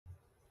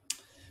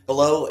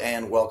Hello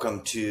and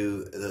welcome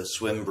to the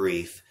Swim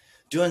Brief.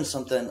 Doing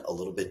something a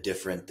little bit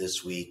different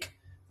this week.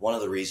 One of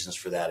the reasons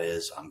for that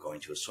is I'm going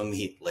to a swim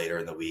meet later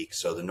in the week.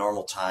 So the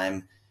normal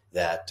time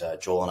that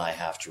Joel and I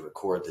have to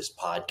record this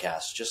podcast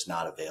is just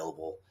not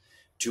available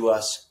to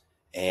us.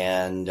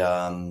 And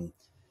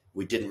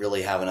we didn't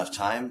really have enough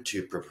time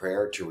to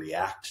prepare to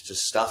react to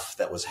stuff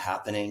that was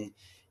happening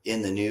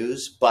in the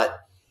news.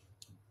 But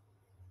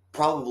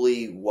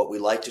probably what we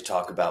like to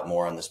talk about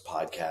more on this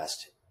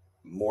podcast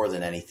more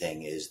than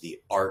anything is the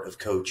art of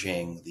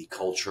coaching, the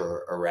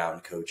culture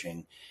around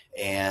coaching.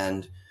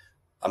 And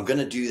I'm going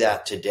to do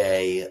that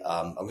today.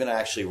 I'm going to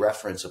actually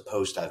reference a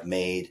post I've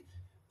made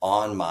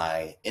on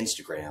my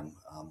Instagram,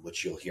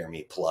 which you'll hear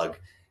me plug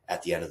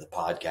at the end of the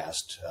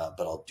podcast.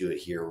 But I'll do it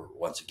here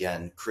once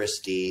again,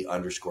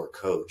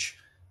 Chris_D_coach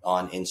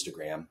on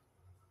Instagram.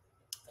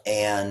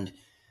 And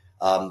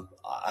I'm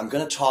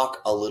going to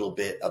talk a little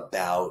bit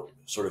about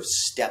sort of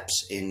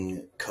steps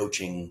in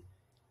coaching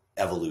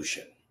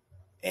evolution.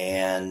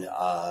 And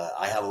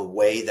I have a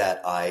way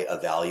that I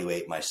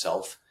evaluate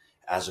myself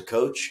as a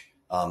coach,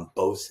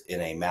 both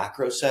in a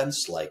macro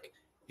sense, like,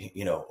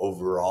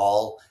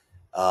 overall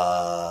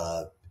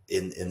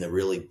in the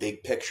really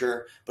big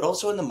picture, but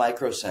also in the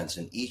micro sense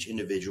in each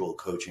individual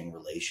coaching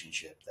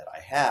relationship that I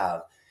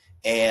have.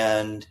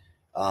 And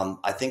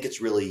I think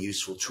it's really a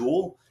useful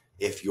tool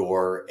if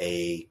you're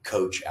a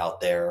coach out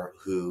there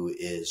who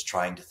is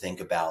trying to think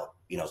about,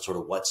 sort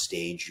of what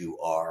stage you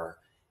are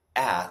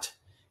at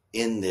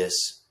in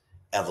this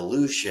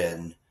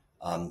evolution,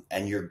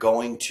 and you're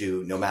going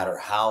to, no matter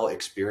how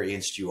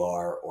experienced you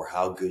are or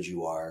how good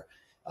you are,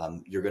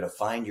 you're going to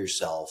find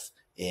yourself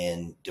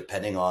in,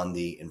 depending on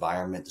the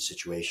environment, the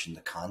situation,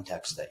 the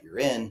context that you're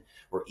in,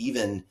 or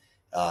even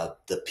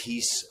the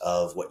piece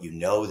of what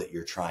that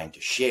you're trying to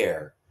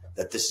share,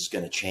 that this is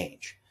going to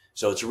change.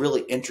 So it's a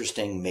really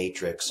interesting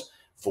matrix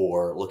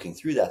for looking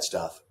through that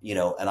stuff,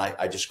 and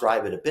I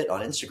describe it a bit on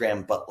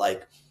Instagram, but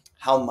like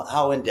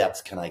how in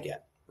depth can I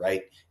get?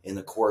 Right? In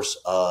the course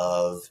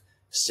of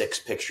 6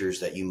 pictures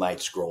that you might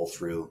scroll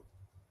through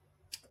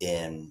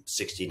in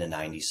 60 to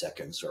 90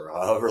 seconds or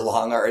however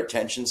long our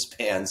attention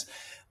spans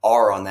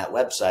are on that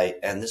website.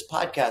 And this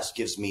podcast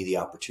gives me the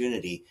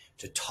opportunity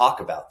to talk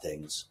about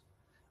things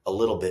a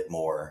little bit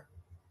more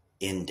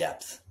in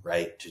depth,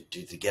 right?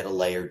 To get a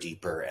layer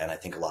deeper. And I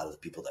think a lot of the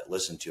people that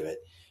listen to it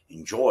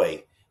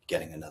enjoy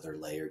getting another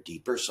layer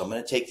deeper. So I'm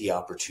going to take the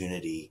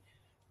opportunity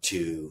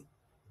to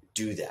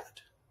do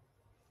that.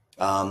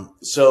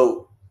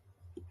 So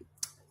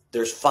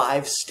there's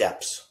 5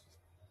 steps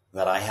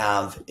that I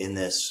have in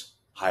this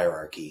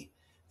hierarchy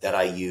that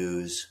I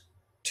use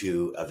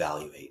to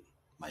evaluate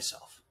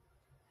myself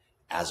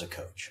as a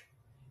coach.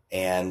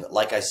 And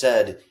like I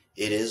said,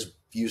 it is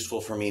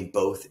useful for me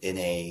both in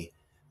a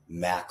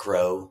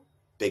macro,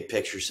 big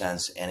picture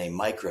sense and a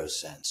micro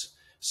sense.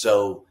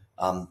 So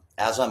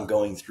as I'm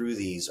going through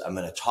these, I'm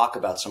going to talk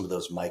about some of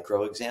those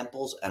micro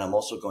examples, and I'm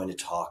also going to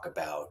talk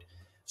about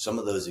some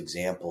of those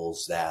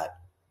examples that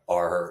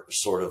are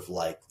sort of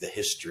like the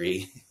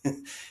history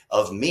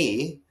of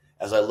me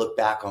as I look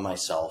back on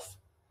myself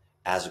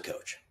as a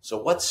coach.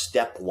 So what's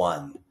step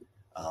 1,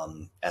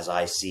 as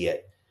I see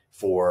it,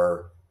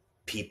 for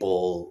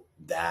people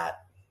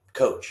that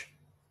coach?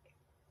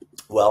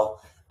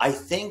 Well, I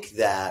think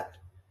that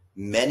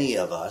many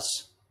of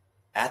us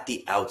at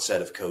the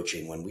outset of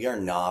coaching, when we are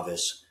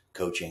novice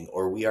coaching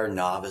or we are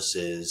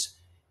novices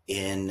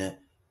in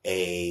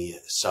a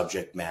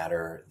subject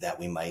matter that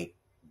we might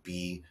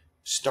be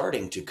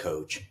starting to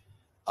coach,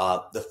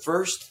 the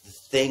first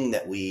thing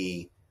that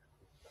we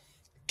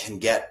can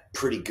get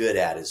pretty good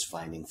at is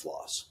finding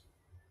flaws,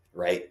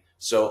 right?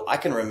 So I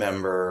can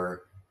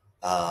remember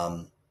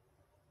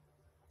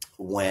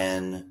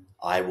when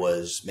I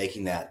was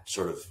making that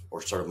sort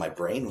of my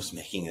brain was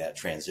making that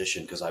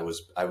transition, because I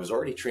was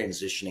already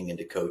transitioning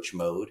into coach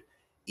mode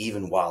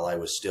even while I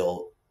was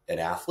still an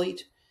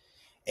athlete.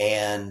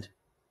 And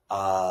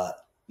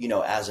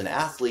as an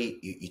athlete,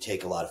 you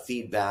take a lot of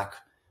feedback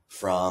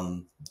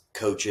from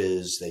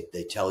coaches.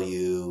 They tell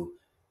you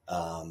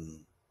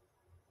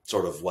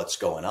sort of what's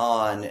going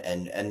on,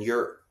 and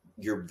you're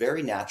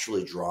very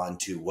naturally drawn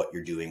to what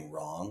you're doing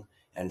wrong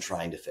and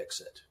trying to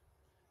fix it.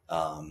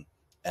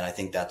 And I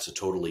think that's a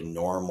totally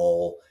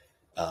normal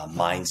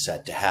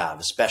mindset to have,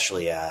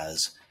 especially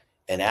as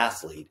an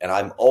athlete. And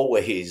I'm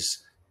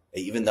always,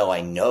 even though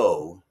I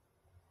know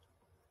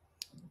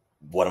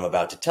what I'm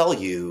about to tell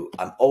you,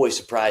 I'm always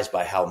surprised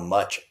by how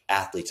much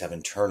athletes have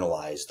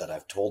internalized that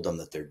I've told them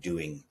that they're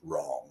doing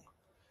wrong.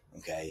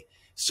 Okay.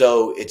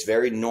 So it's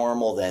very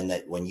normal then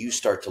that when you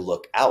start to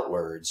look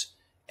outwards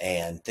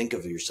and think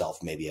of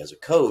yourself maybe as a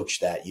coach,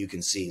 that you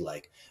can see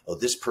like, oh,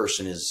 this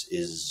person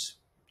is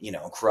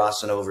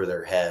crossing over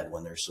their head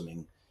when they're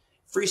swimming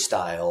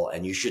freestyle,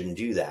 and you shouldn't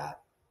do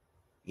that,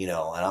 and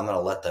I'm going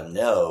to let them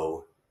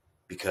know,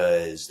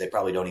 because they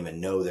probably don't even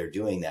know they're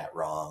doing that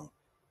wrong.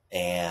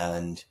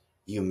 And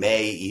you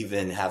may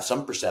even have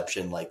some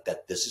perception like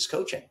that this is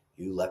coaching.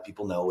 You let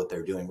people know what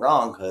they're doing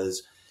wrong,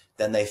 because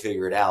then they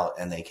figure it out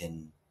and they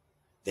can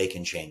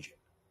change it.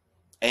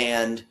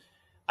 And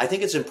I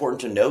think it's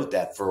important to note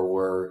that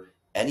for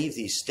any of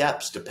these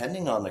steps,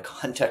 depending on the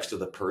context of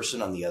the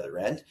person on the other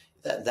end,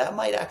 that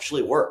might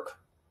actually work.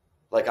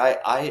 Like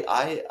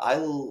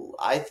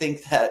I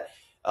think that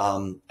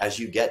as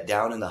you get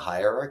down in the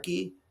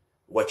hierarchy,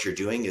 what you're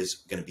doing is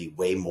going to be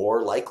way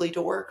more likely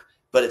to work.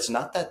 But it's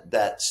not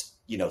that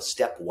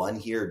step one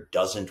here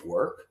doesn't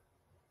work.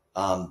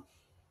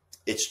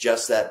 It's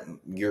just that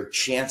your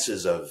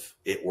chances of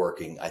it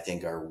working, I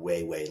think, are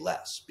way, way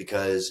less,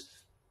 because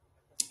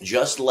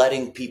just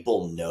letting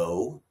people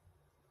know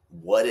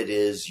what it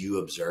is you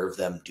observe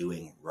them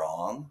doing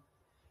wrong,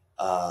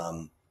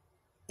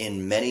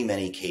 in many,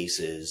 many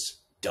cases,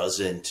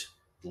 doesn't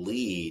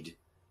lead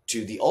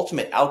to the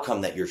ultimate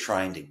outcome that you're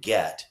trying to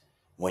get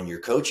when you're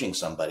coaching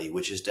somebody,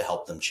 which is to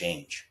help them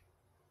change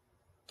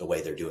the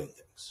way they're doing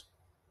things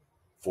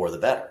for the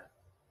better,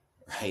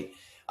 right?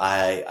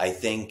 I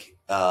think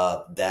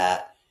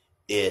that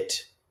it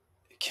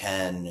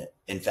can,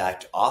 in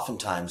fact,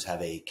 oftentimes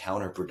have a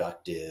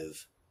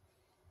counterproductive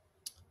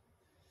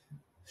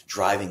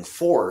driving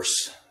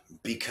force,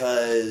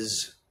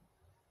 because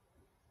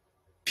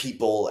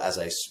people, as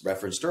I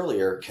referenced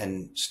earlier,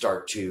 can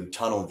start to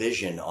tunnel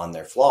vision on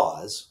their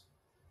flaws.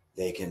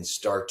 They can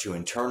start to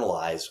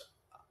internalize,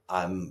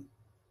 I'm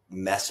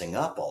messing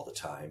up all the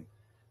time.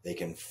 They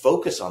can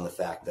focus on the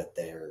fact that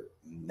they're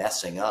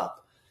messing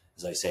up,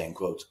 as I say in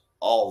quotes,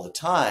 all the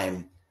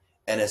time.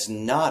 And it's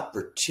not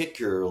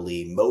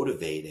particularly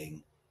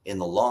motivating in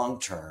the long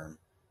term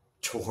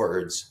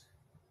towards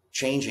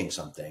changing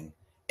something.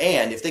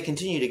 And if they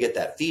continue to get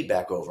that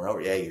feedback over and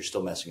over, yeah, you're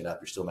still messing it up,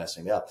 you're still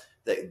messing it up,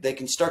 they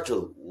can start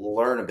to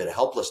learn a bit of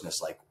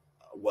helplessness, like,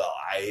 well,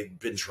 I've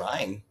been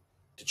trying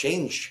to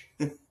change,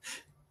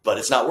 but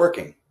it's not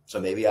working. So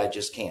maybe I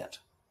just can't.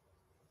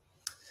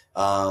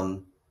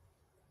 All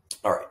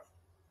right.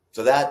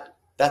 So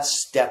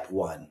that's step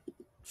one,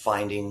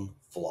 finding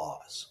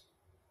flaws.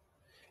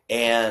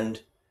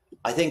 And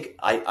I think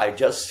I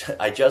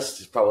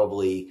just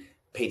probably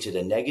painted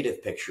a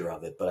negative picture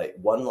of it, but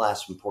one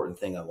last important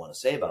thing I want to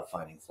say about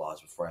finding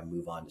flaws before I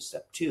move on to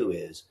step two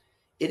is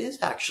it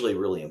is actually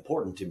really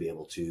important to be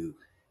able to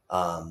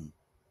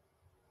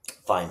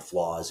find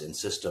flaws in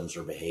systems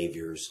or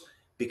behaviors,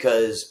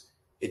 because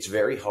it's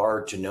very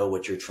hard to know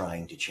what you're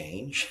trying to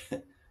change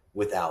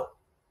without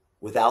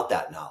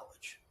that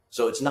knowledge.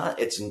 So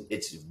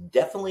it's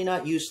definitely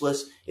not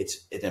useless.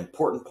 It's an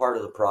important part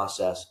of the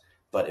process,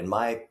 but in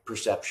my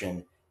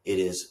perception, it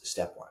is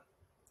step one.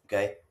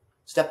 Okay.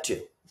 Step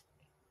two,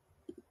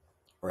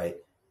 right?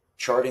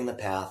 Charting the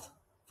path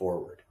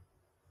forward.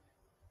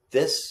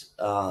 This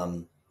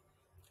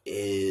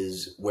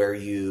is where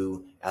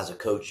you, as a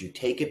coach, you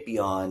take it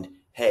beyond,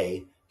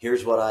 hey,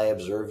 here's what I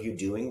observe you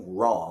doing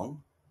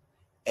wrong.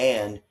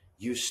 And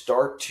you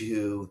start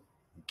to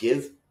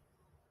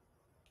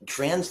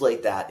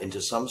translate that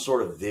into some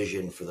sort of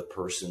vision for the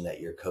person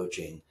that you're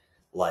coaching.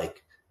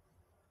 Like,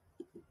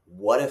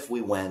 what if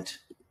we went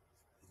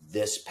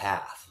this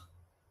path,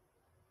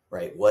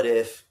 right? What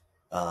if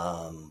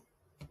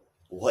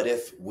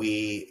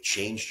we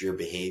changed your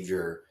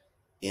behavior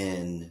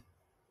in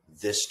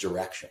this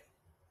direction?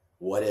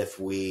 What if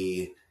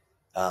we,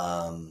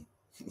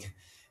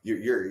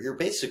 you're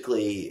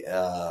basically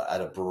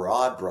at a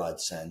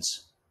broad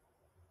sense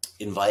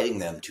inviting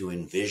them to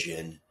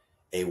envision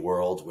a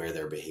world where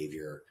their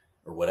behavior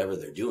or whatever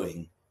they're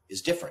doing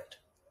is different.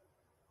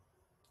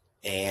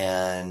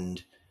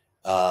 And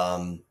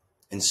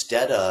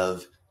instead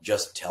of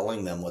just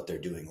telling them what they're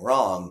doing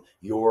wrong,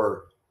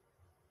 you're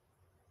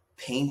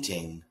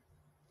painting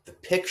the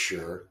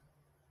picture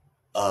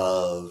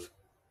of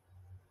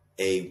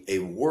a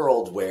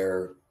world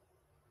where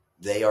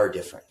they are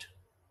different,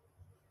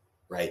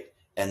 right?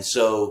 And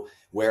so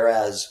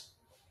whereas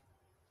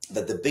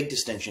the big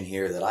distinction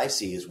here that I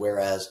see is,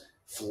 whereas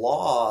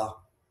flaw-based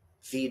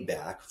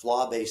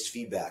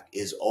feedback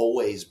is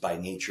always by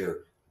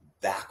nature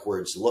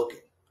backwards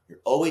looking. You're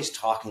always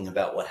talking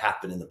about what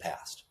happened in the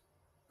past,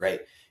 right?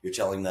 You're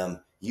telling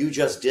them, you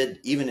just did,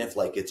 even if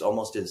like it's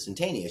almost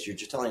instantaneous, you're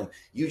just telling them,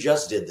 you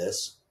just did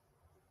this,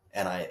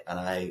 and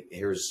I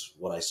here's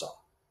what I saw.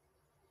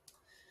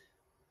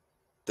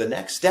 The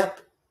next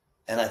step,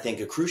 and I think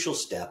a crucial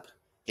step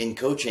in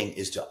coaching,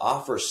 is to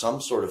offer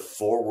some sort of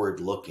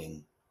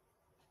forward-looking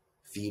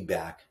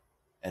feedback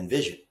and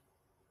vision,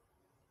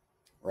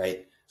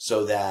 right?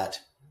 So that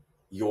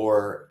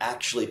you're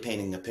actually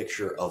painting a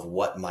picture of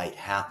what might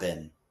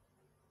happen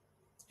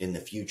in the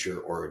future,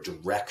 or a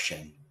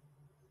direction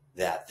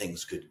that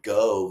things could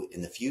go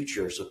in the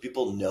future, so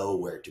people know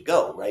where to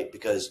go, right?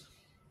 Because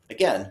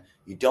again,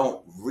 you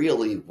don't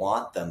really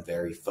want them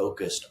very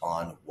focused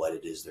on what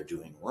it is they're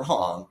doing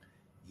wrong.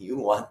 You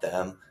want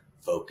them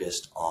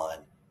focused on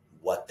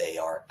what they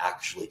are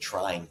actually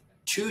trying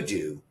to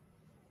do,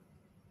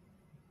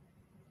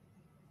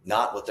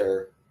 not what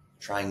they're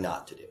trying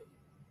not to do,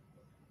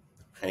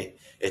 right?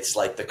 It's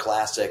like the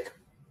classic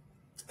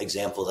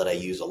example that I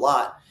use a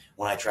lot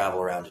when I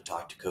travel around to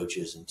talk to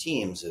coaches and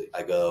teams.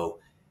 I go,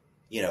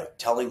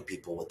 telling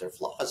people what their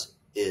flaws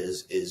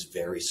is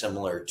very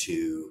similar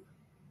to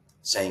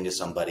saying to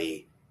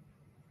somebody,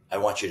 I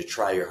want you to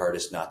try your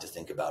hardest not to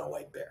think about a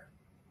white bear.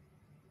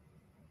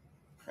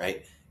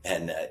 Right?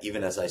 And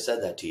even as I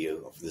said that to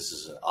you, if this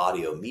is an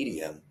audio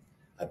medium,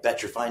 I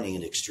bet you're finding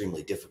it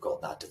extremely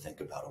difficult not to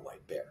think about a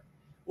white bear.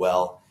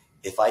 Well,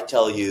 if I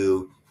tell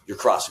you you're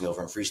crossing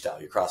over in freestyle,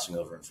 you're crossing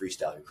over in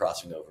freestyle, you're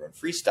crossing over in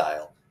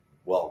freestyle,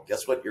 well,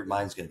 guess what your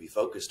mind's going to be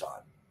focused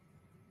on?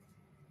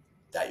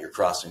 That you're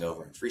crossing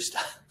over in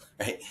freestyle,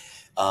 right?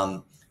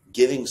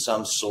 Giving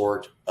some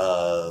sort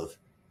of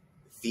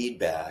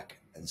feedback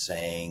and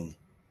saying,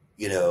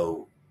 you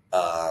know,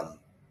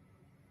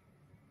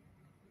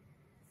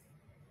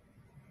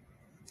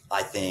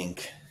 I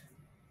think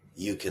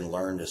you can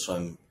learn to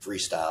swim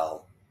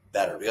freestyle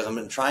better, because I've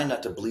been trying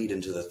not to bleed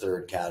into the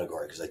third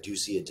category, because I do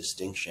see a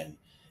distinction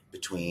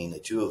between the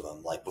two of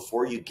them. Like,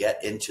 before you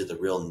get into the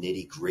real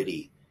nitty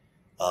gritty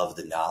of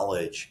the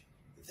knowledge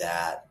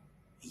that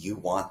you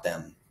want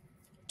them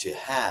to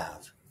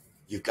have,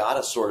 you've got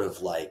to sort of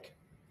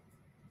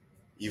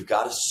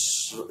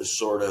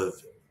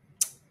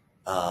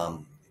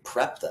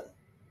prep them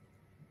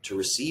to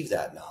receive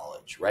that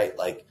knowledge, right?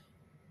 Like,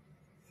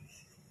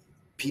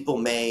 people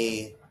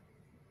may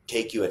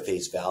take you at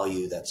face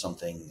value that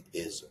something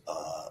is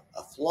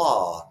a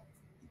flaw,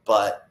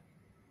 but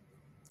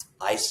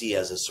I see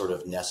as a sort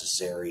of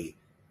necessary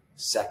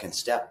second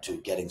step to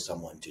getting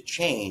someone to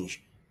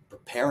change,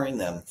 preparing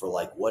them for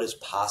like what is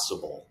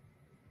possible,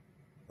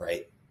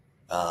 right?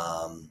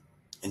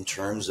 In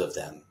terms of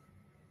them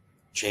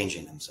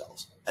changing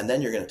themselves. And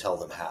then you're going to tell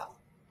them how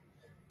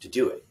to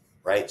do it,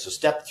 right? So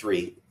step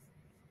 3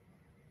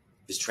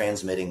 is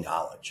transmitting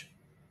knowledge.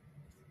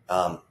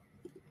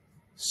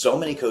 So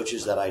many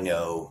coaches that I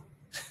know,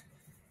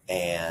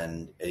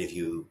 and if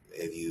you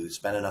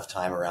spend enough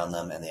time around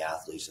them and the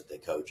athletes that they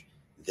coach,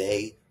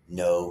 they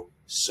know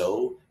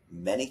so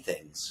many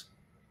things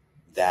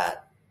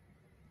that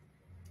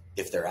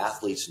if their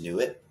athletes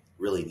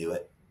really knew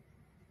it,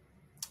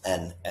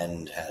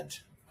 and had,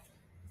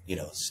 you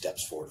know,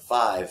 steps 4 to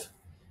 5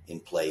 in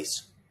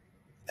place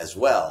as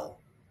well,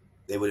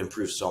 they would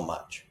improve so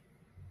much,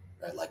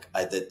 right? Like,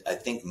 I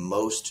think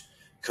most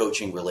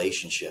coaching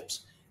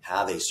relationships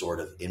have a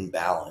sort of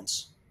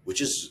imbalance,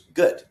 which is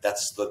good.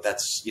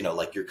 That's, you know,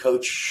 like, your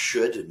coach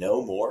should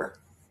know more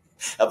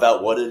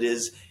about what it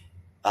is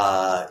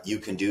you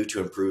can do to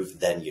improve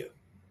than you.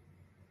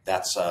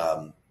 That's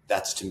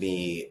to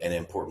me an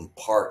important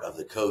part of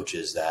the coach,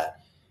 is that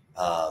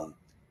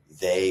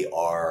they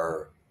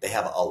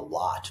have a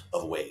lot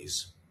of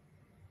ways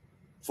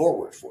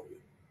forward for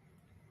you,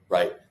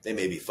 right? They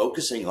may be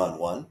focusing on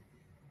one,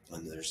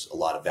 and there's a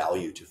lot of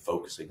value to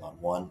focusing on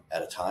one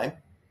at a time,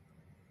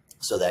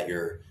 so that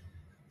your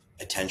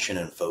attention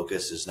and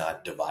focus is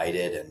not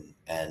divided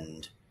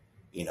and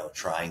you know,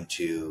 trying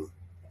to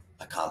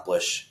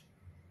accomplish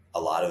a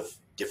lot of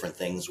different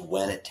things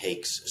when it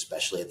takes,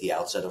 especially at the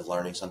outset of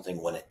learning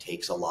something, when it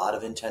takes a lot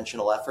of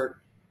intentional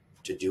effort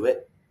to do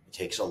it. It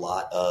takes a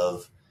lot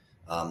of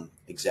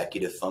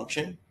executive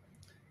function,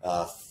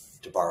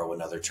 to borrow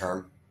another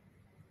term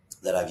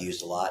that I've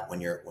used a lot.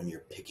 When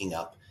you're picking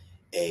up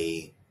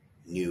a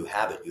new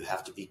habit, you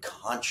have to be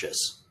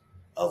conscious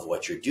of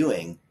what you're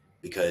doing,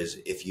 because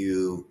if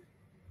you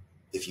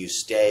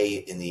stay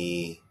in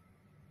the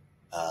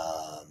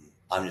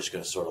I'm just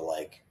going to sort of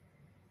like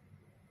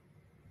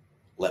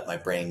let my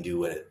brain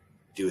do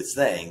its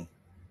thing,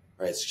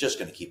 right? It's just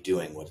going to keep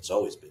doing what it's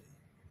always been,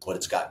 what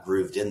it's got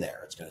grooved in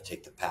there. It's going to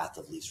take the path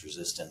of least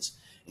resistance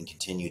and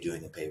continue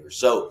doing a paper.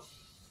 So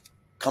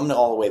coming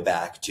all the way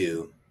back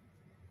to,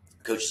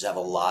 coaches have a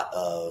lot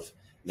of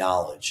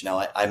knowledge.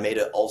 Now, I made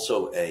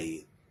also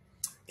a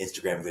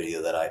Instagram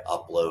video that I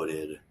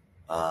uploaded.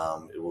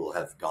 It will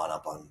have gone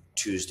up on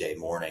Tuesday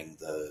morning,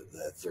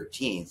 the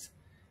 13th.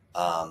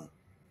 And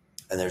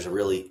there's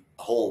a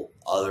whole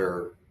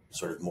other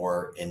sort of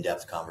more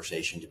in-depth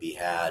conversation to be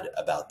had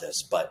about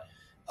this. But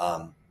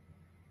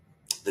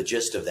the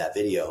gist of that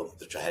video,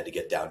 which I had to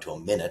get down to a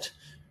minute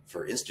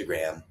for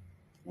Instagram,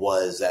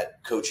 was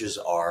that coaches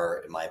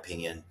are, in my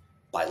opinion,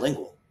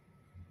 bilingual.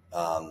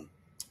 And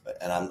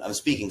I'm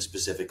speaking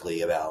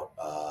specifically about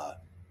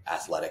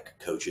athletic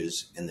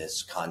coaches in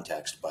this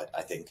context, but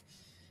I think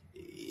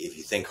if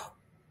you think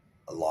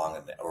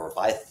if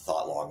I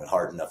thought long and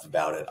hard enough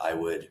about it, I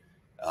would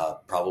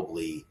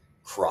probably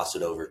cross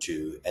it over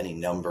to any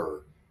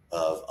number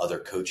of other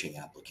coaching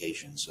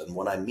applications. And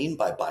what I mean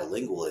by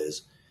bilingual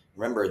is,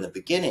 remember in the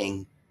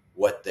beginning,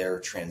 what they're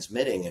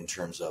transmitting in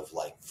terms of,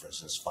 like, for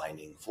instance,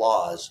 finding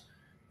flaws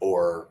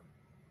or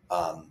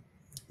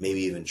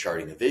maybe even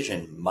charting a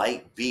vision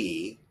might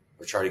be,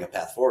 or charting a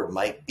path forward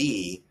might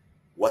be,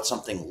 what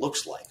something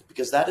looks like,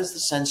 because that is the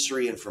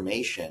sensory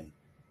information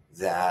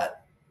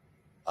that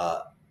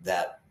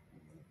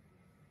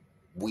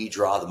we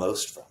draw the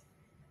most from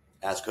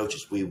as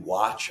coaches. We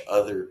watch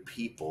other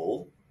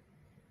people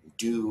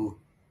do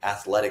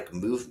athletic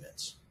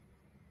movements,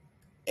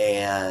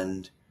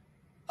 and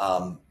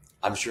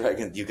I'm sure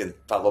you can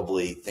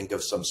probably think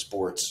of some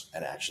sports,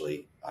 and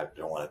actually I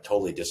don't want to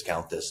totally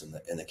discount this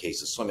in the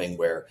case of swimming,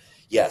 where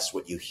yes,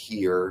 what you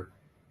hear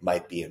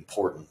might be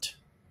important,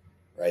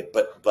 right?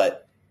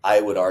 But I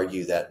would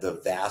argue that the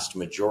vast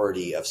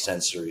majority of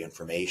sensory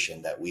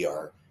information that we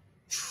are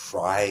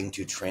trying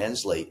to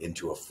translate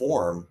into a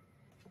form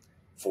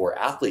for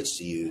athletes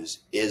to use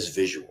is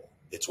visual.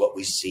 It's what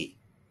we see.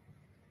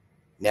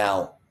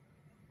 Now,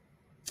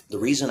 the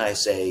reason I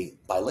say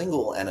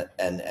bilingual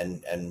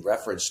and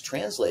reference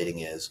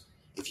translating is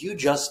if you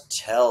just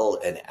tell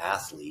an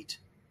athlete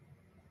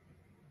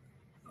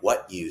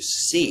what you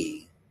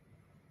see,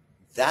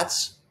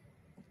 that's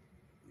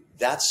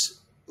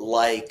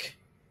like,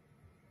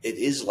 it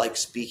is like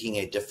speaking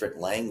a different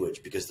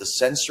language, because the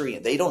sensory,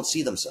 they don't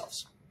see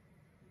themselves.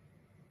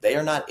 They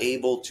are not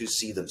able to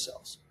see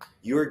themselves.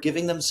 You are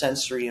giving them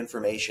sensory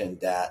information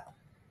that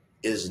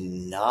is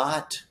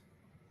not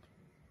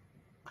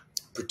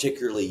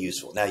particularly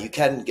useful. Now, you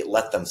can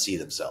let them see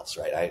themselves,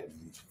 right?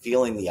 I'm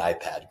feeling the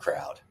iPad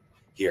crowd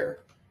here.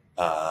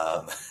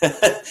 And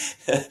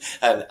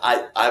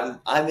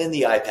I'm in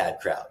the iPad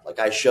crowd. Like,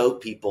 I show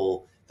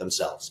people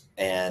themselves.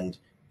 And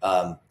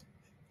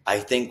I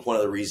think one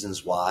of the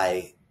reasons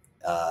why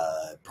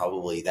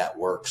probably that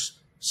works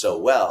so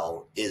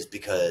well is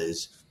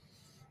because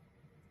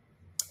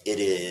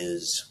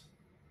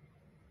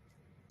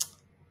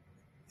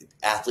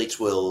athletes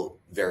will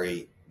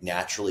very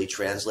naturally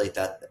translate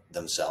that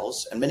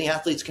themselves. And many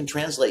athletes can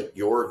translate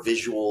your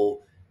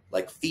visual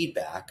like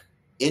feedback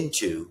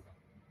into,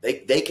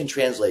 they can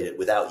translate it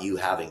without you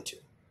having to.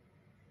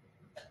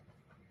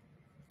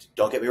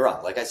 Don't get me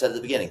wrong. Like I said at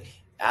the beginning,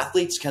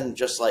 athletes can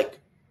just like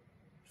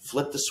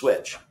flip the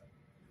switch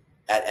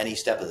at any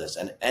step of this.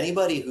 And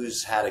anybody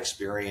who's had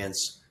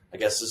experience, I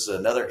guess this is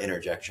another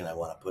interjection I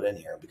want to put in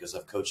here, because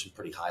I've coached some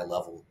pretty high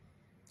level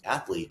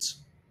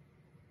athletes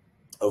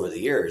over the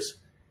years.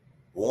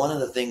 One of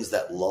the things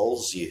that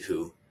lulls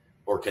you,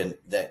 or can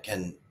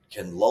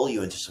lull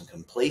you into some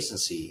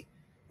complacency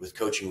with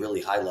coaching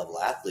really high level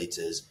athletes,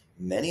 is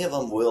many of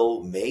them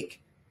will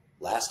make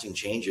lasting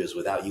changes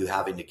without you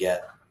having to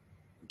get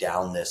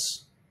down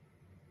this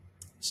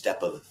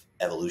step of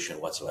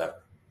evolution whatsoever.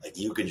 Like,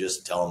 you can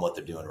just tell them what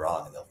they're doing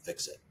wrong and they'll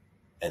fix it.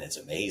 And it's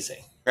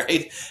amazing,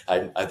 right?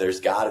 There's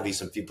got to be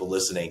some people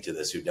listening to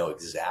this who know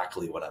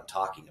exactly what I'm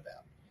talking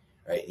about,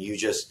 right?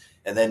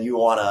 And then you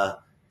want to,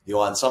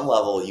 on some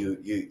level,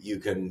 you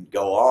can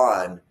go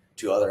on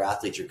to other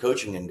athletes you're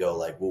coaching and go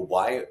like, well,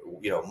 why,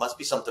 must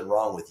be something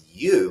wrong with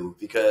you,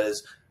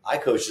 because I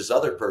coached this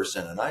other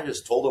person and I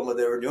just told them what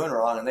they were doing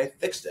wrong and they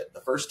fixed it the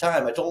first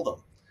time I told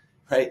them,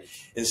 right?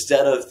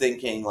 Instead of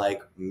thinking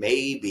like,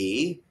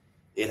 maybe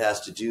it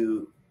has to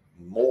do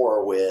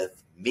more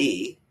with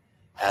me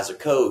as a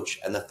coach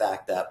and the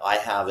fact that I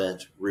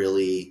haven't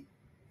really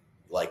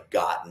like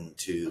gotten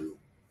to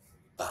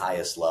the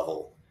highest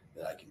level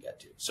that I can get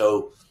to.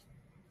 So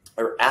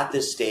we're at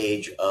this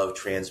stage of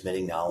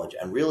transmitting knowledge.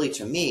 And really,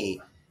 to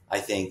me, I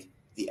think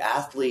the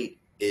athlete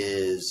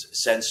is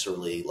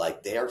sensorily,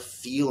 like, they are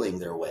feeling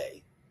their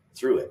way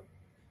through it.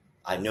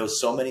 I know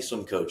so many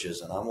swim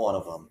coaches, and I'm one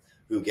of them,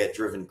 who get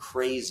driven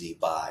crazy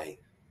by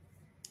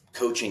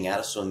coaching at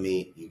a swim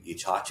meet. You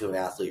talk to an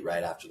athlete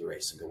right after the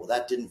race and go, well,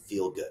 that didn't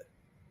feel good.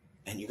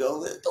 And you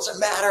go, it doesn't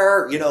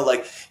matter.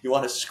 Like, you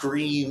want to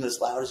scream as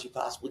loud as you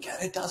possibly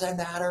can. It doesn't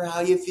matter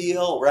how you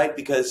feel, right?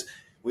 Because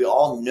we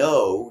all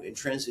know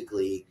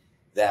intrinsically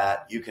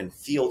that you can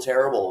feel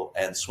terrible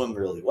and swim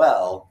really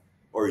well,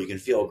 or you can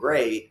feel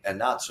great and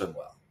not swim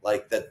well.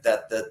 Like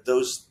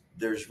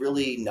there's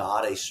really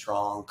not a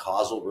strong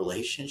causal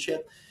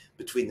relationship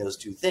between those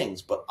two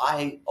things. But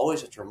I always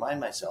have to remind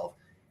myself,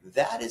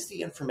 that is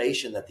the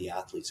information that the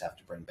athletes have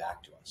to bring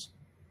back to us.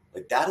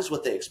 Like, that is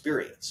what they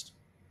experienced.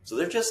 So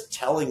they're just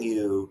telling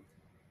you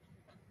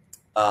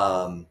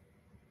what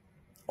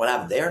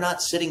happened. They're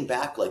not sitting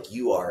back like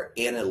you are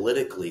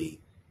analytically,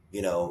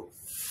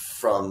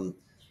 from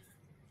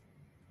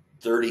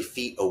 30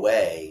 feet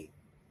away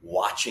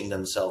watching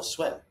themselves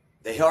swim.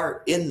 They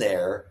are in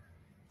there,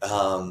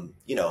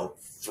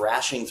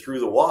 thrashing through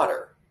the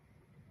water.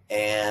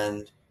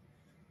 And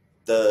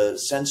the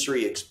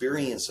sensory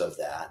experience of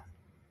that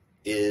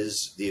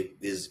is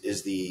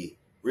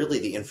really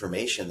the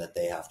information that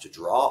they have to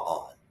draw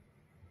on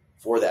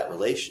for that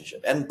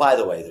relationship. And by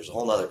the way, there's a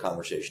whole nother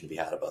conversation to be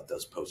had about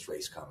those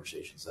post-race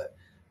conversations that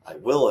I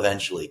will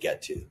eventually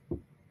get to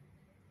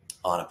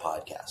on a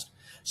podcast.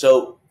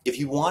 So if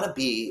you want to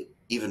be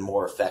even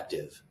more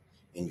effective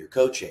in your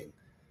coaching,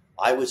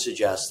 I would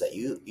suggest that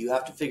you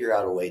have to figure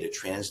out a way to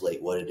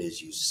translate what it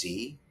is you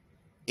see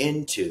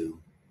into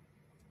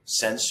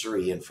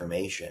sensory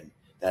information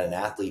that an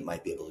athlete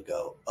might be able to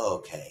go, oh,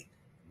 okay,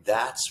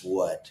 that's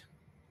what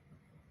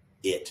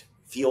it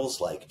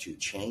feels like to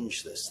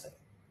change this thing.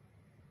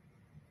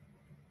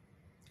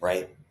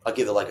 Right? I'll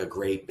give it like a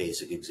great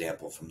basic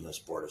example from the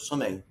sport of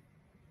swimming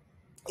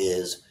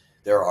is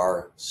there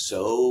are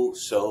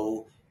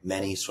so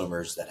many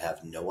swimmers that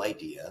have no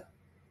idea,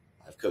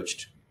 I've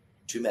coached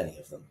too many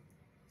of them,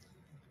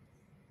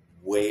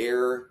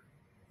 where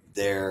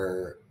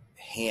their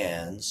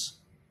hands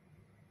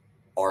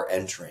are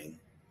entering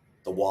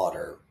the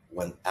water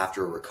when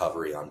after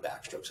recovery on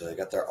backstroke. So they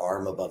got their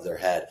arm above their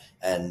head,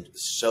 and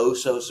so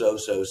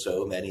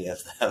many of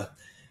them,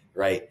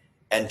 right,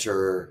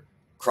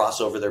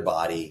 cross over their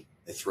body.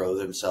 They throw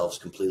themselves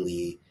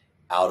completely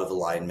out of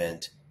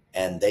alignment,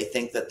 and they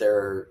think that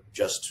they're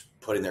just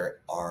putting their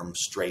arm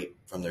straight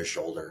from their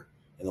shoulder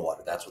in the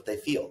water. That's what they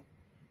feel,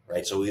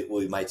 right? So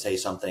we might say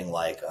something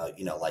like,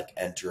 like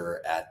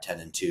enter at 10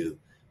 and 2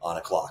 on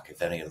a clock,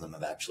 if any of them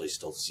have actually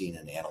still seen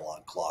an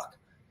analog clock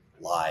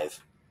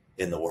live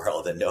in the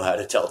world and know how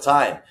to tell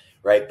time,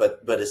 right?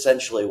 But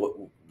essentially what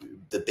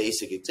the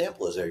basic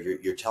example is there,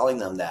 you're telling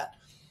them that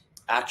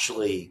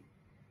actually,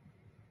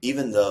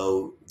 even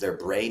though their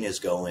brain is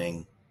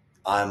going,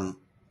 I'm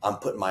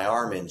putting my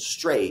arm in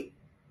straight,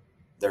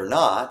 they're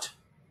not.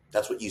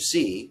 That's what you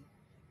see.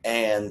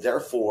 And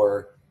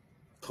therefore,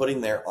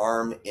 putting their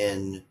arm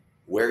in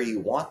where you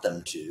want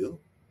them to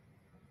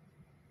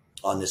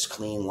on this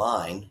clean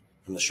line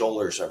from the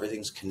shoulders, so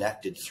everything's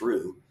connected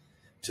through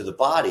to the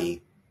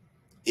body,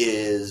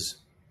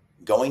 is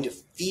going to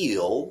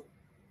feel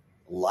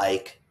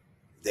like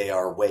they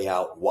are way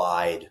out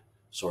wide,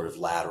 sort of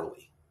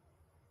laterally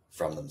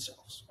from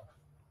themselves,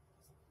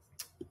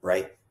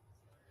 right?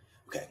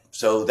 Okay,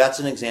 so that's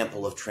an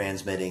example of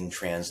translating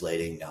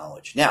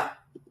knowledge. Now,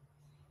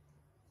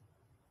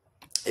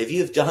 if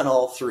you've done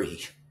all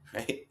three,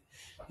 right?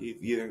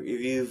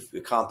 You've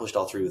accomplished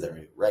all three with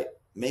them, right?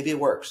 Maybe it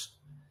works.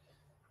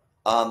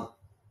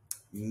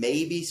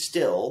 Maybe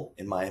still,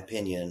 in my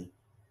opinion,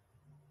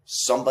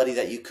 somebody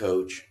that you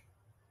coach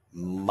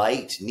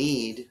might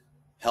need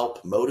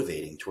help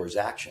motivating towards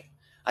action.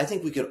 I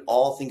think we can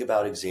all think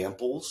about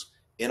examples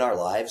in our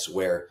lives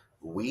where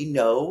we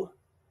know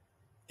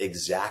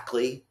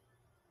exactly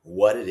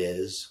what it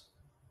is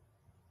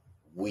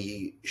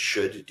we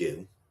should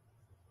do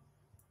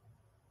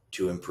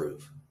to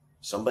improve.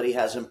 Somebody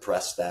has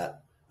impressed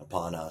that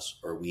upon us,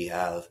 or we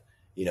have,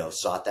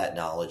 sought that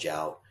knowledge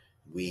out.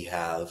 We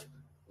have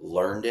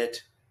learned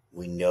it.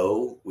 We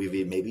know,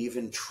 we've maybe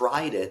even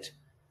tried it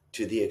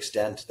to the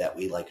extent that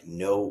we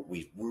know,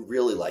 we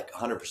really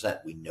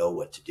 100%, we know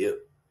what to do.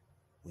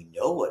 We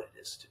know what it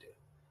is to do,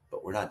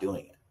 but we're not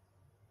doing it.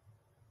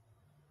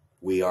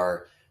 We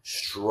are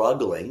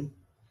struggling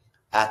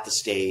at the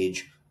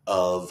stage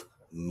of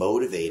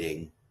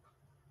motivating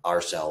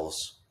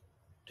ourselves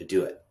to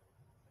do it.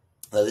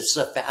 Now, this is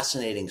a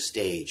fascinating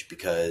stage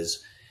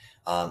because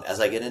as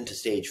I get into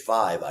stage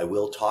 5, I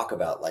will talk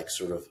about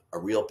sort of a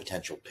real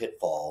potential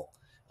pitfall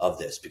of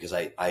this, because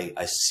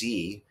I've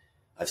seen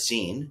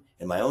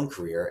in my own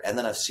career, and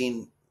then I've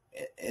seen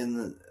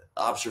in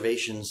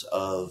observations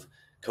of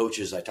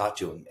coaches I talk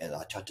to, and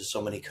I talk to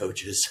so many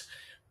coaches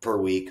per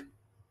week,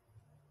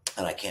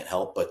 and I can't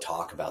help but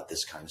talk about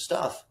this kind of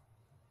stuff.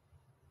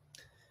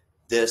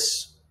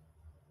 These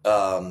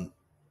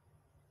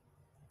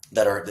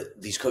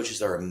coaches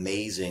that are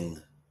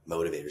amazing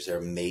motivators. They're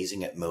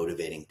amazing at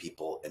motivating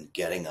people and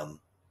getting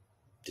them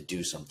to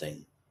do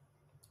something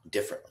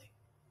differently.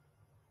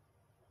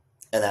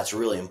 And that's a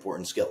really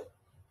important skill,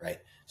 right?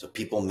 So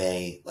people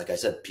may, like I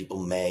said, people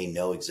may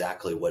know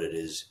exactly what it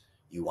is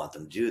you want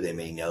them to do. They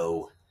may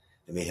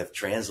have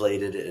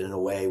translated it in a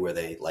way where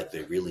they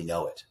really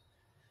know it.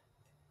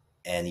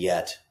 And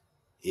yet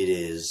it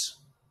is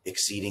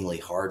exceedingly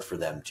hard for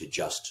them to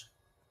just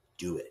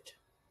do it.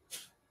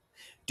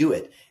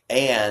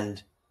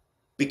 And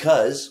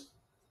because,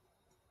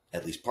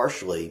 at least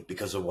partially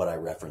because of what I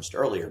referenced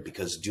earlier,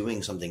 because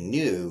doing something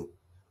new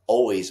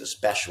always,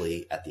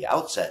 especially at the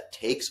outset,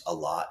 takes a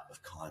lot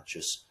of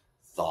conscious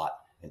thought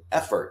and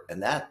effort.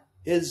 And that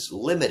is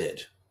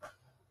limited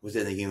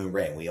within the human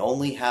brain. We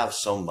only have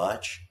so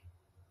much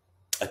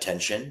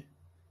attention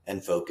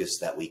and focus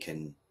that we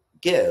can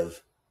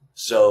give.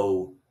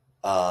 So,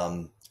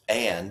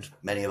 and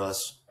many of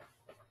us,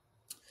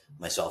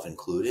 myself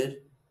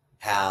included,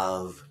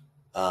 have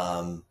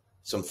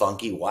some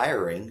funky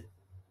wiring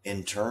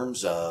in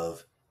terms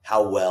of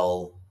how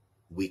well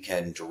we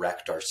can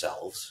direct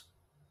ourselves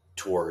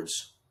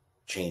towards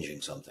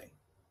changing something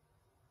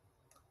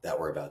that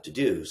we're about to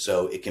do.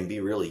 So it can be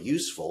really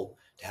useful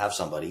to have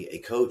somebody, a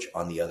coach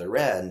on the other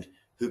end,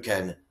 who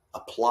can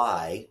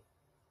apply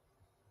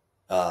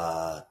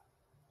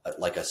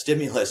like a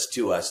stimulus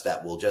to us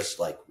that will just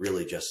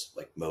really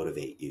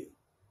motivate you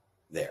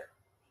there.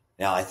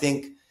 Now, I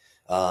think,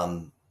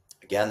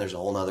 again, there's a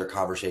whole nother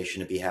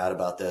conversation to be had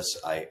about this.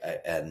 I'm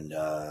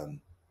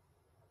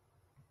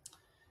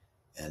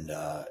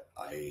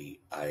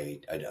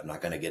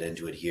not going to get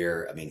into it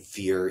here. I mean,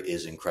 fear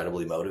is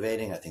incredibly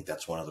motivating. I think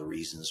that's one of the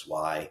reasons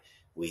why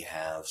we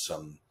have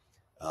some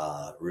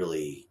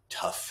really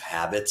tough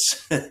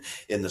habits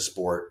in the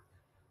sporting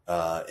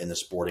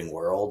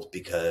world,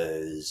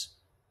 because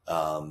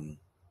in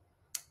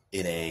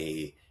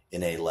a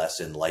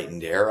less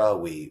enlightened era,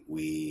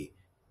 we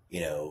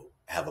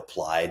have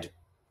applied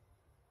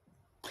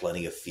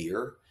plenty of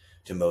fear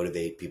to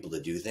motivate people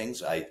to do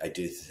things. I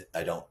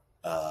don't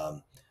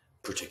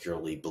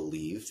particularly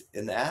believe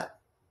in that,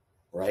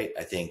 right?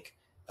 I think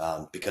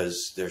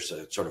because there's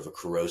a sort of a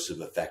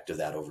corrosive effect of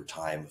that over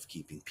time, of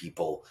keeping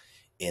people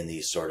in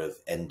these sort of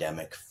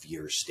endemic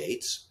fear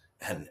states,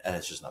 and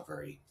it's just not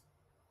very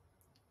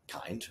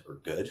kind or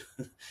good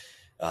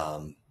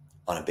on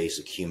a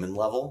basic human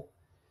level.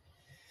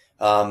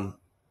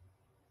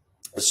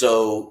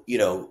 So,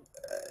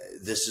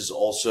 this is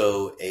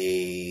also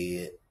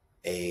a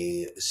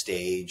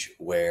stage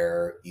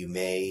where you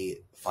may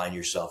find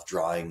yourself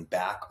drawing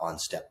back on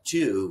step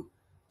 2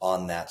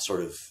 on that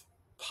sort of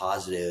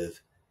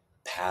positive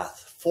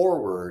path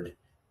forward,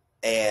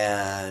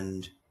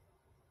 and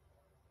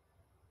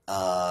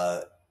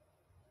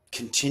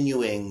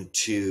continuing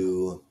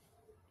to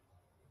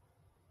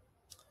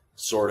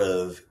sort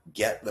of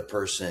get the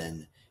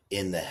person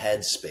in the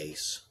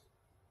headspace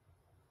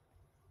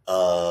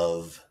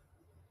of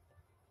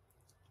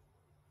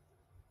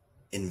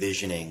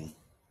envisioning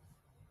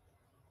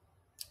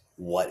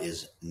what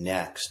is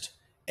next,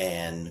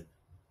 and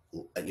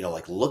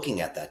like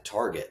looking at that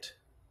target,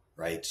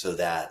 right? So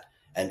that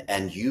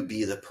and you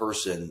be the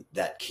person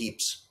that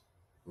keeps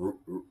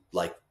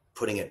like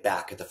putting it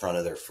back at the front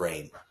of their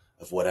frame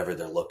of whatever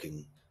they're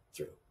looking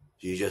through.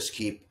 You just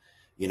keep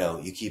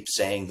you keep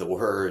saying the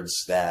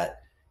words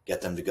that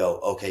get them to go,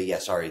 okay, yeah,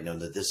 sorry, no,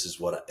 this is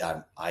what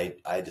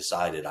I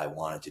decided I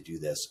wanted to do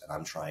this, and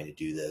I'm trying to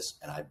do this,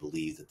 and I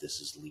believe that this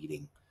is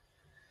leading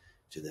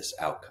to this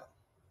outcome.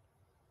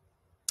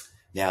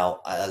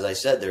 Now, as I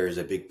said, there is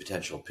a big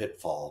potential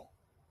pitfall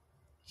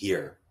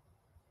here,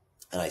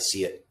 and I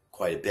see it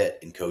quite a bit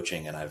in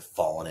coaching, and I've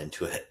fallen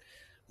into it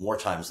more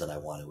times than I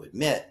want to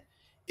admit,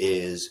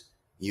 is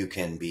you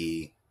can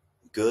be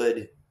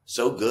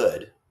so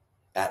good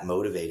at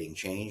motivating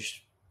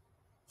change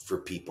for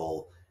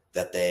people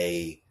that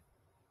they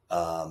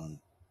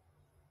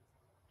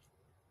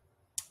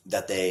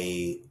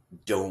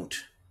don't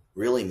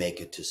really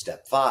make it to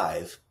step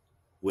 5,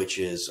 which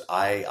is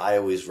I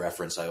always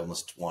reference, I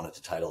almost wanted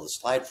to title the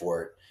slide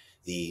for it,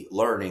 the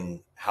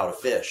learning how to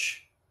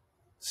fish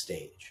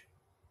stage,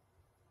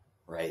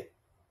 right?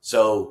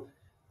 So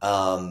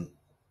I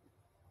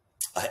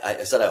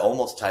said I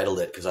almost titled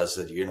it because I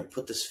said, you're going to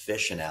put this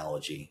fish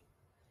analogy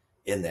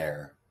in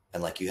there,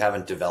 and like you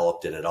haven't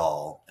developed it at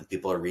all, and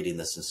people are reading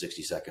this in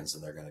 60 seconds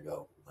and they're going to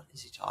go, what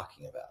is he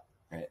talking about,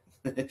 right?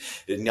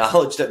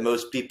 Acknowledge that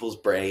most people's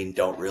brain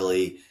don't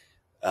really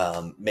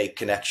make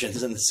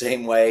connections in the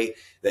same way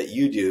that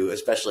you do,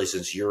 especially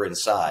since you're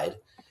inside.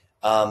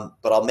 But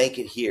I'll make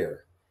it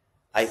here.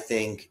 I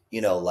think,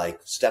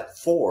 like step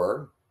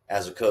 4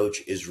 as a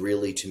coach is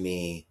really, to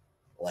me,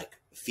 like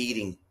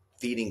feeding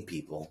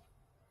people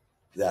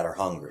that are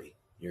hungry.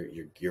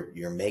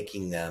 You're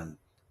making them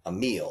a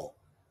meal,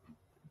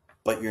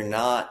 but you're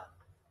not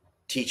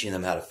teaching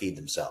them how to feed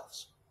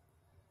themselves.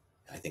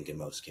 I think in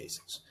most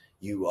cases,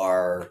 you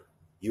are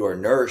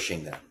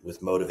nourishing them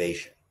with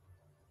motivation.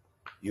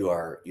 You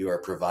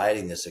are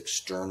providing this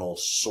external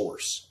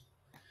source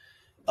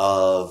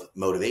of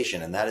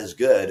motivation, and that is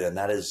good, and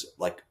that is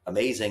like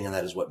amazing, and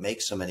that is what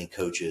makes so many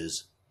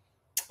coaches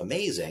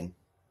amazing.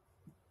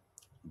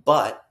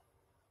 But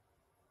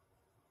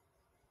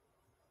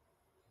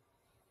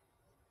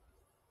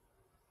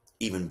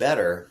even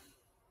better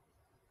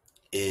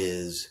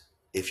is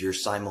if you're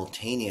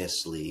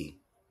simultaneously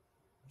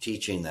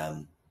teaching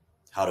them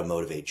how to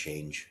motivate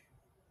change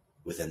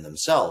within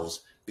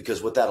themselves,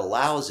 because what that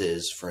allows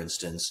is, for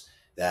instance,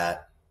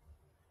 that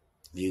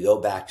you go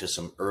back to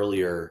some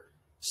earlier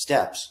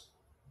steps,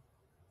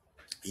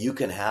 you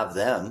can have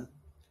them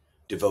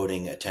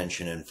devoting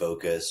attention and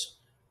focus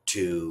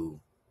to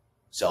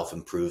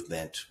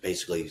self-improvement,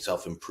 basically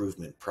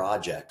self-improvement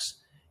projects,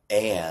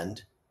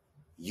 and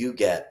you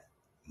get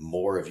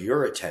more of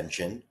your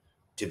attention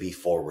to be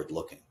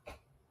forward-looking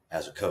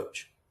as a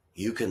coach.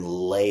 You can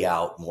lay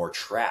out more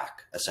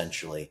track,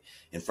 essentially,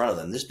 in front of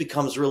them. This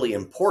becomes really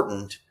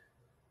important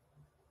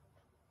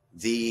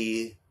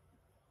the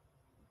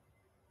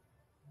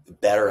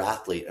better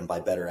athlete, and by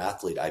better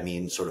athlete, I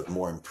mean sort of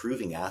more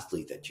improving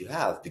athlete that you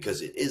have,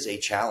 because it is a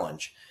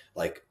challenge.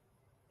 Like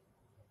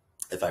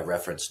if I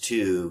reference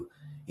to,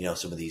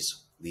 some of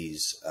these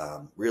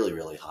really,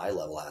 really high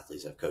level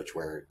athletes I've coached,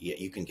 where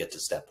you can get to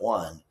step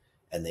 1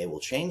 and they will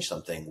change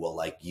something. Well,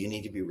 like you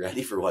need to be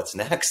ready for what's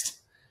next,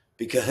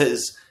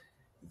 because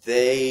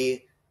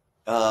they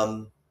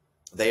are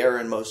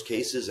in most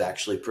cases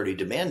actually pretty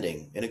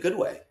demanding in a good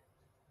way.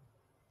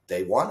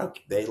 They're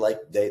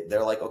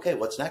like, okay,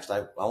 what's next?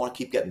 I want to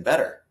keep getting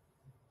better,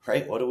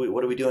 right? What are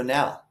we doing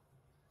now?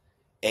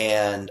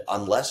 And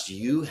unless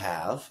you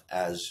have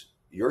as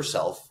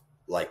yourself,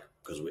 like,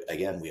 because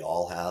we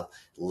all have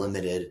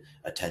limited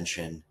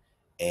attention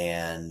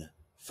and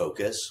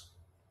focus,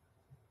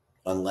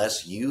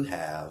 unless you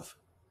have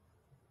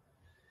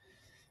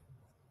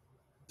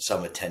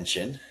some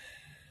attention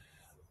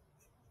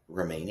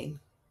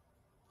remaining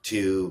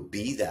to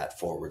be that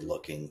forward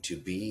looking, to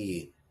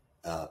be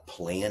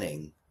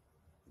planning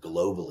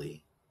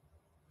globally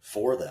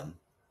for them,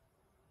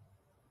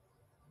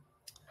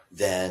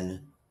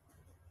 then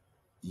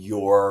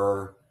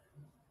you're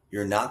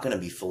not going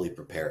to be fully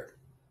prepared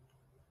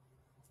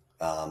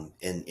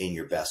in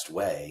your best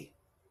way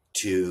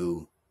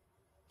to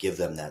give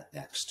them that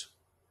next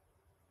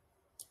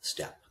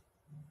step.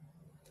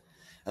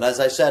 And as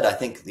I said, I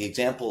think the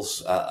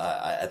examples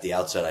at the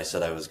outset, I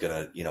said I was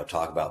going to,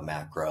 talk about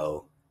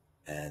macro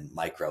and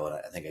micro, and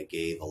I think I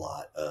gave a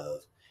lot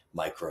of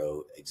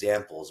micro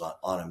examples.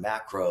 On a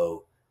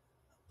macro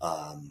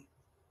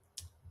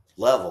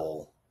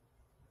level,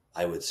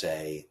 I would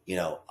say,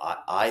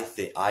 I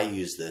think I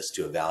use this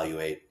to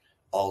evaluate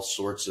all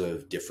sorts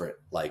of different,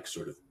 like,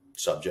 sort of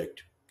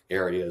subject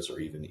areas, or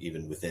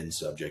even within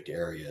subject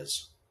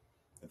areas,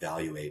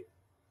 evaluate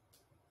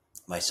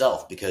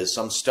myself, because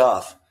some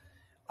stuff,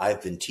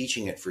 I've been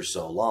teaching it for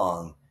so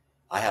long,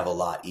 I have a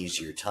lot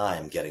easier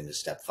time getting to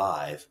step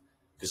 5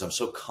 because I'm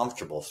so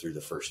comfortable through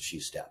the first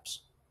few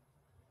steps,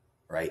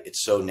 right?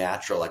 It's so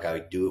natural. Like, I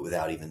do it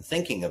without even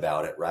thinking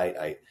about it,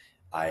 right?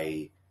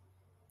 I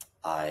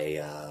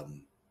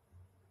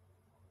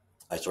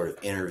sort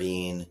of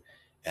intervene,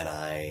 and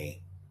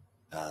I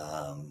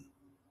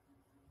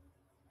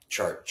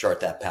chart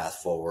that path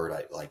forward.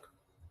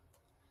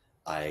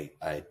 I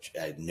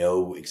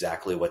know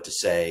exactly what to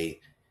say,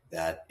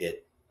 that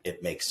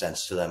it makes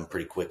sense to them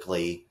pretty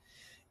quickly.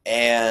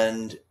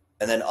 And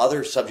then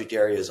other subject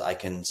areas, I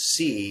can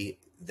see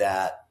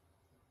that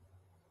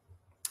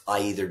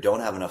I either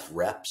don't have enough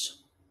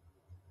reps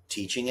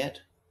teaching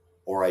it,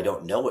 or I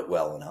don't know it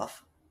well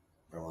enough,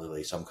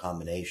 probably some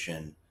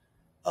combination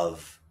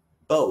of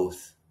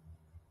both,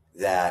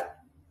 that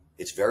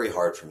it's very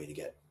hard for me to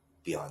get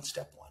beyond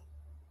step 1.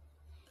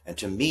 And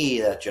to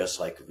me, that just,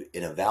 like,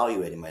 in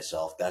evaluating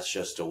myself, that's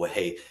just a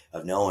way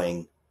of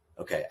knowing,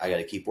 okay, I got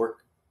to keep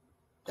working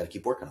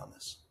on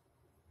this,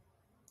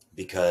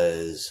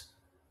 because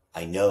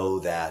I know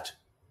that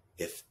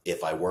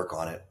if I work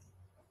on it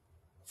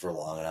for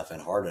long enough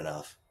and hard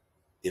enough,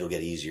 it'll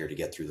get easier to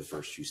get through the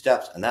first few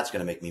steps, and that's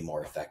going to make me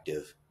more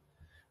effective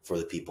for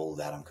the people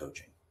that I'm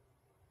coaching.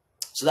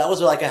 So that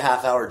was like a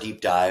half-hour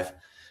deep dive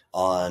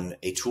on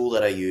a tool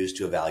that I use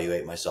to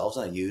evaluate myself,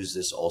 and I use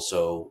this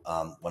also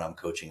when I'm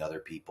coaching other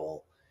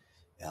people,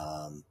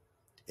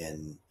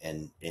 in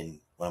when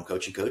I'm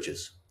coaching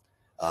coaches,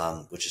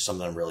 which is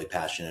something I'm really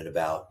passionate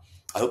about.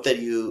 I hope that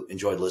you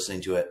enjoyed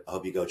listening to it. I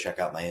hope you go check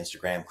out my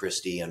Instagram,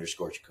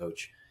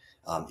 Christy_coach.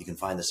 You can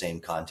find the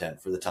same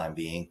content for the time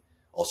being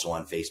also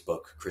on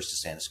Facebook, Chris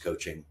DeSantis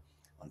Coaching.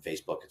 On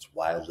Facebook, it's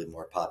wildly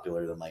more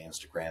popular than my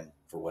Instagram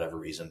for whatever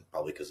reason,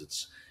 probably because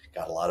it's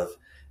got a lot of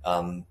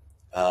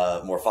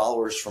more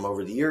followers from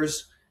over the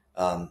years.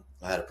 I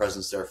had a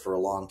presence there for a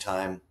long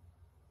time.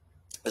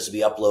 This will be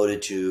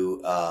uploaded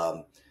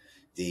to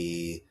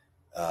the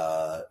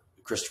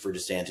Christopher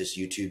DeSantis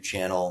YouTube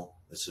channel.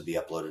 This will be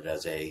uploaded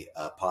as a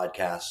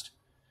podcast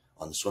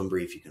on the Swim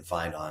Brief. You can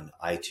find on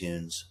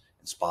iTunes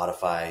and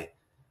Spotify. I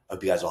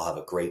hope you guys all have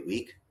a great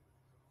week.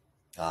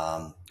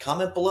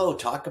 Comment below.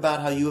 Talk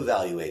about how you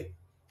evaluate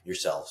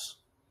yourselves.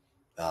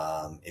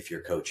 If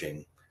you're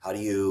coaching, how do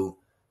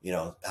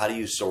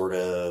you sort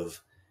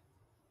of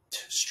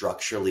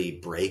structurally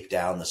break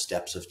down the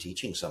steps of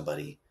teaching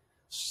somebody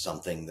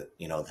something that,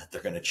 that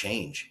they're going to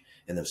change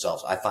in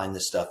themselves? I find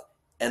this stuff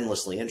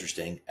endlessly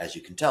interesting, as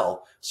you can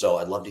tell. So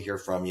I'd love to hear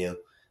from you.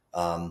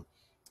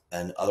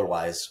 And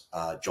otherwise,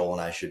 Joel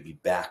and I should be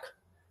back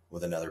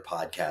with another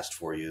podcast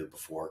for you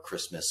before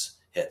Christmas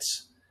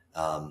hits.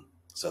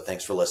 So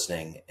thanks for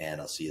listening, and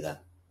I'll see you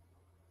then.